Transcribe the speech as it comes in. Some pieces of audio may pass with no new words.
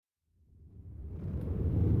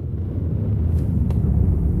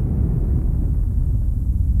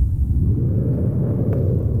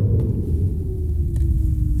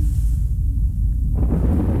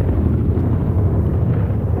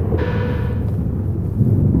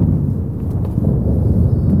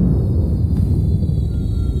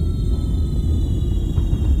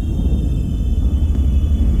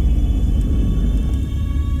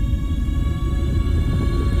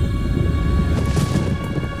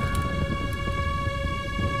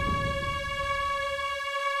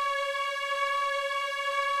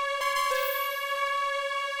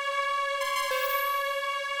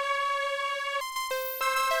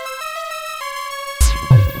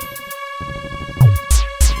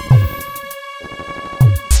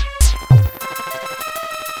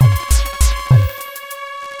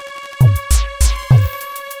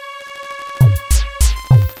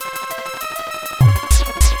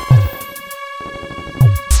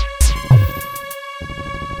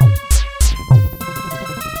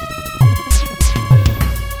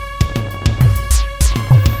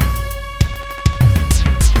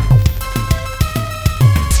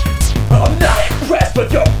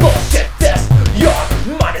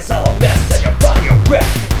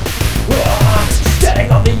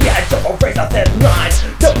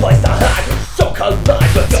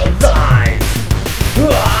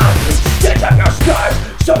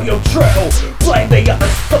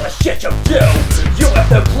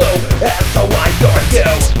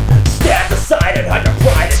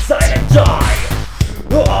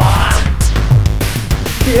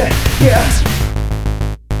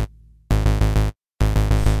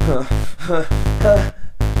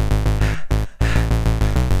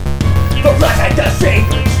The lies I deceive,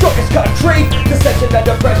 strongest concrete, deception and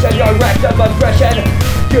depression, your act of aggression.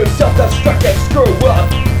 You self-destructive screw up,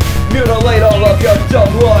 mutilate all of your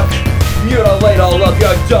dumb luck. Mutilate all of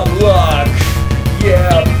your dumb luck.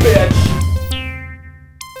 Yeah, bitch.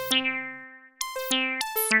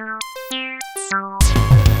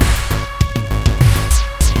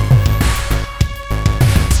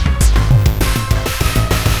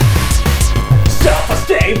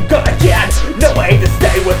 Self-esteem gone again, no way to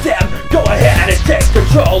stay with them. Go ahead and take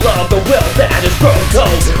control of the will that is grown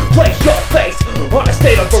cold. Place your face on a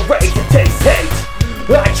state of erase and taste hate.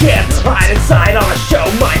 I can't hide inside on a show,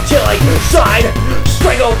 mind killing side.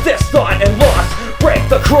 Strangle this thought and loss, break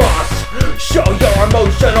the cross. Show your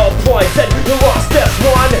emotional poison, you lost this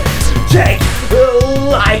one. Take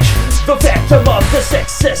like the victim of the sick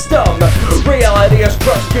system. Reality has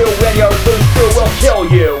crushed you and your loose crew will kill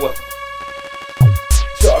you.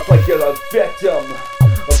 Talk like you're the victim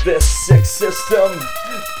of this sick system,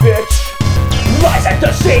 bitch. Lies and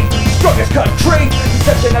deceit, strongest concrete,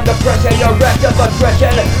 deception and depression, your act of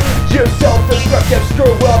aggression. You self-destructive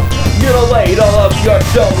screw up, mutilate all of your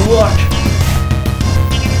dumb luck.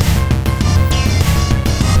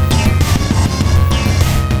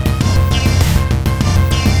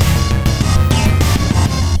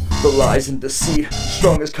 The lies and deceit,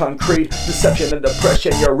 strongest concrete, deception and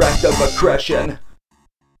depression, your act of aggression.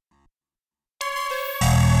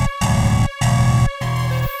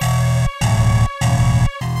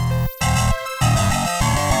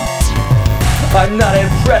 I'm not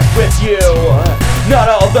impressed with you, not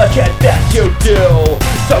all the shit that you do.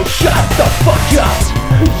 So shut the fuck up,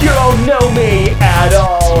 you don't know me at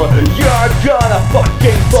all. You're gonna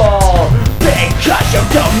fucking fall, because you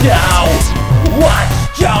don't know what's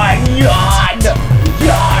going on.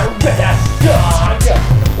 You're in a song,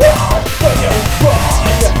 I'll put you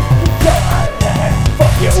wrong.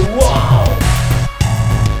 Fuck you all.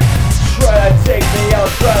 Try to take me out,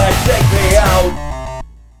 try to take me out.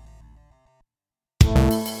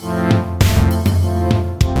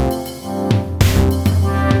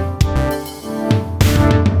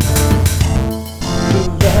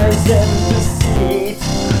 And deceit,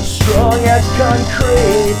 strong as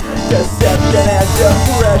concrete, deception and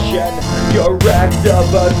depression, your act of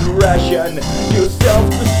aggression. You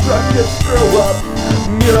self-destructive screw up,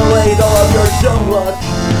 mutilate all of your dumb luck.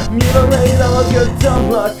 Mutilate all of your dumb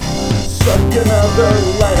luck. Suck another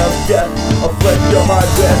line of death, afflict your heart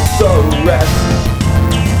with the rest.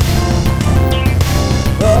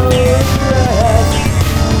 Oh, rest.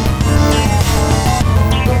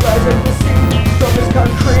 The lies and deceit, strongest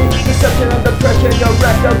concrete, deception and depression, your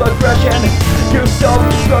act of aggression. You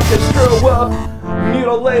self-destructive screw up,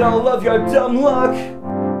 mutilate all of your dumb luck.